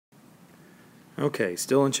Okay,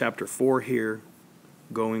 still in chapter 4 here,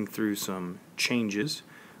 going through some changes.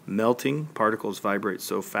 Melting, particles vibrate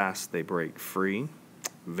so fast they break free.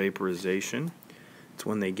 Vaporization, it's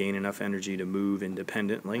when they gain enough energy to move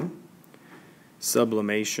independently.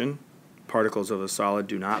 Sublimation, particles of a solid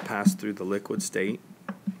do not pass through the liquid state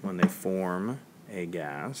when they form a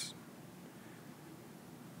gas.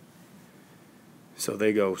 So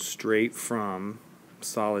they go straight from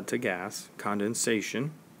solid to gas.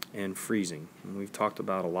 Condensation and freezing. And we've talked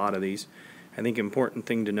about a lot of these. I think important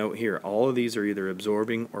thing to note here, all of these are either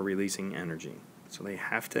absorbing or releasing energy. So they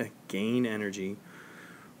have to gain energy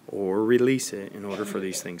or release it in order for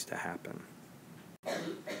these things to happen.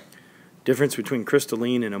 Difference between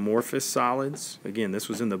crystalline and amorphous solids. Again, this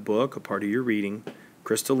was in the book, a part of your reading.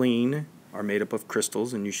 Crystalline are made up of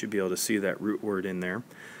crystals, and you should be able to see that root word in there.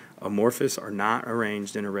 Amorphous are not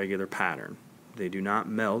arranged in a regular pattern. They do not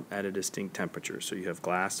melt at a distinct temperature. So you have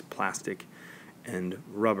glass, plastic, and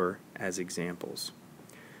rubber as examples.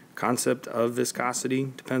 Concept of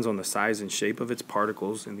viscosity depends on the size and shape of its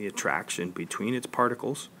particles and the attraction between its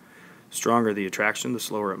particles. Stronger the attraction, the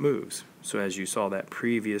slower it moves. So as you saw that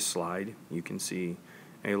previous slide, you can see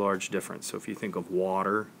a large difference. So if you think of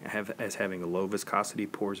water as having a low viscosity,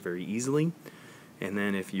 pours very easily. And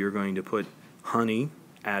then if you're going to put honey,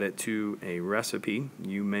 add it to a recipe,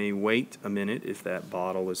 you may wait a minute if that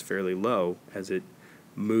bottle is fairly low as it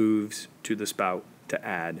moves to the spout to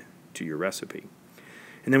add to your recipe.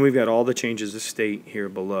 And then we've got all the changes of state here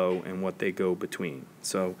below and what they go between.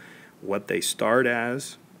 So what they start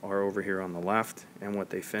as are over here on the left, and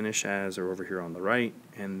what they finish as are over here on the right,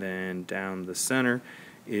 and then down the center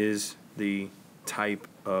is the type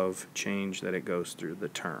of change that it goes through, the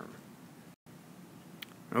term.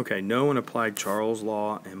 Okay, know and applied Charles'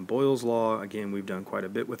 law and Boyle's law. Again, we've done quite a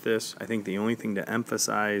bit with this. I think the only thing to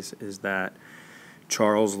emphasize is that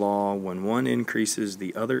Charles' law, when one increases,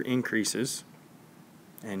 the other increases.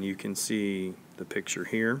 And you can see the picture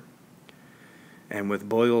here. And with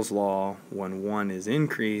Boyle's law, when one is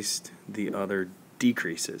increased, the other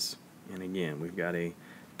decreases. And again, we've got a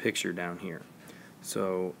picture down here.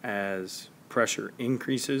 So as pressure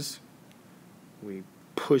increases, we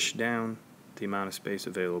push down, the amount of space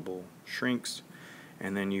available shrinks,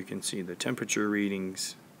 and then you can see the temperature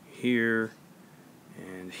readings here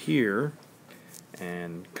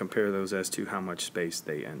and compare those as to how much space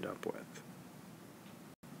they end up with.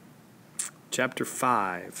 Chapter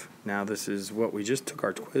 5. Now this is what we just took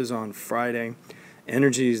our quiz on Friday.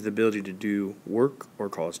 Energy is the ability to do work or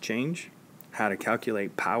cause change. How to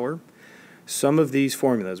calculate power. Some of these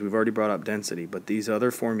formulas, we've already brought up density, but these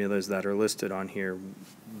other formulas that are listed on here,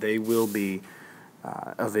 they will be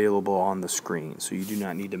available on the screen, so you do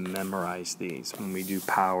not need to memorize these when we do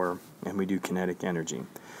power and we do kinetic energy.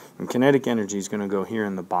 And kinetic energy is going to go here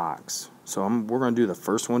in the box. So we're going to do the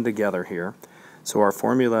first one together here. So our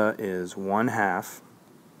formula is 1/2,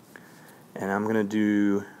 and I'm going to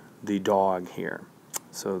do the dog here.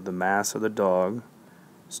 So the mass of the dog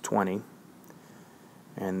is 20,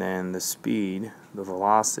 and then the speed, the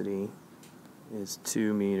velocity, is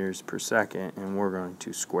 2 meters per second, and we're going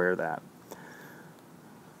to square that.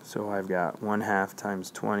 So I've got 1/2 times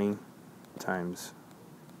 20 times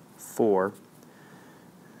 4.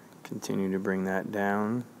 Continue to bring that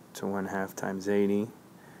down to 1/2 times 80,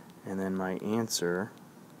 and then my answer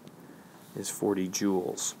is 40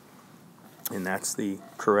 joules. And that's the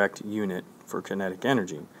correct unit for kinetic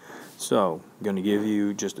energy. So I'm going to give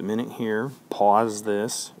you just a minute here, pause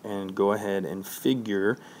this, and go ahead and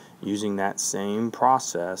figure, using that same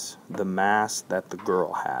process, the mass that the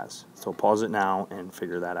girl has. So pause it now and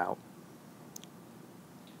figure that out.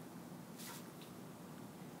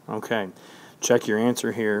 Okay, check your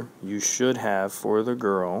answer here. You should have, for the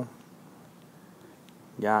girl,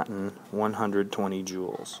 gotten 120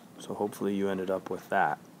 joules. So hopefully you ended up with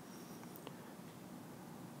that.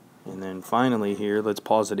 And then finally here, let's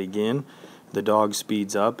pause it again. The dog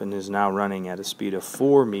speeds up and is now running at a speed of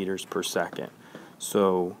 4 meters per second.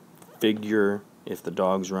 So figure, if the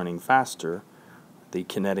dog's running faster, the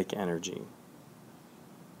kinetic energy.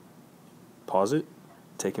 Pause it.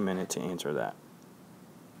 Take a minute to answer that.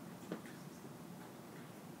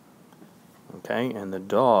 Okay, and the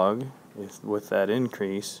dog, with that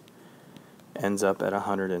increase, ends up at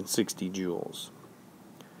 160 joules.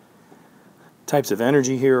 Types of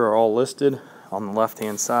energy here are all listed on the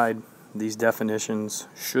left-hand side. These definitions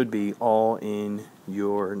should be all in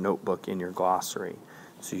your notebook, in your glossary.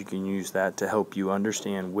 So you can use that to help you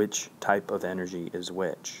understand which type of energy is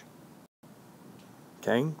which.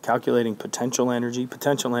 Okay, calculating potential energy.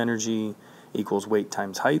 Potential energy equals weight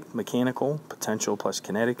times height, mechanical, potential plus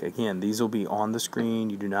kinetic. Again, these will be on the screen.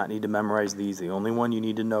 You do not need to memorize these. The only one you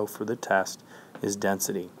need to know for the test is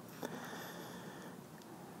density.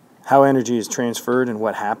 How energy is transferred and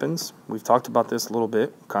what happens. We've talked about this a little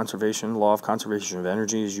bit. Conservation, law of conservation of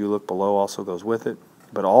energy, as you look below, also goes with it.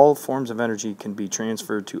 But all forms of energy can be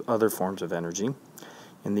transferred to other forms of energy.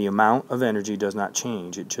 And the amount of energy does not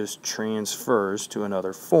change. It just transfers to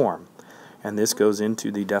another form. And this goes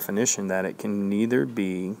into the definition that it can neither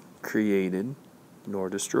be created nor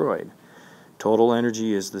destroyed. Total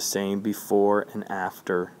energy is the same before and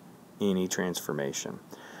after any transformation.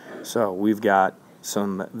 So we've got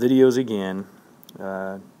some videos again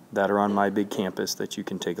that are on my big campus that you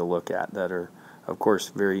can take a look at that are, of course,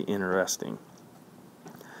 very interesting.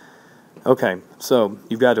 Okay, so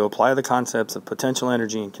you've got to apply the concepts of potential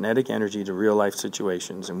energy and kinetic energy to real-life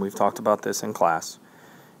situations, and we've talked about this in class.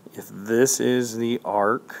 If this is the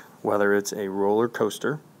arc, whether it's a roller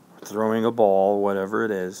coaster, throwing a ball, whatever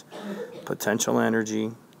it is, potential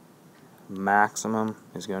energy maximum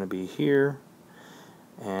is going to be here,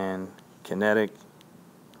 and kinetic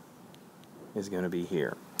is going to be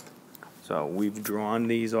here. So we've drawn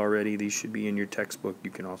these already. These should be in your textbook.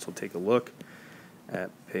 You can also take a look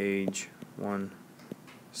at page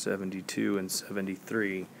 172 and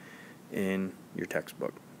 73 in your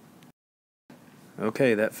textbook.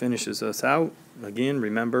 Okay, that finishes us out. Again,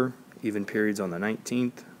 remember, even periods on the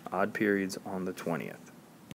 19th, odd periods on the 20th.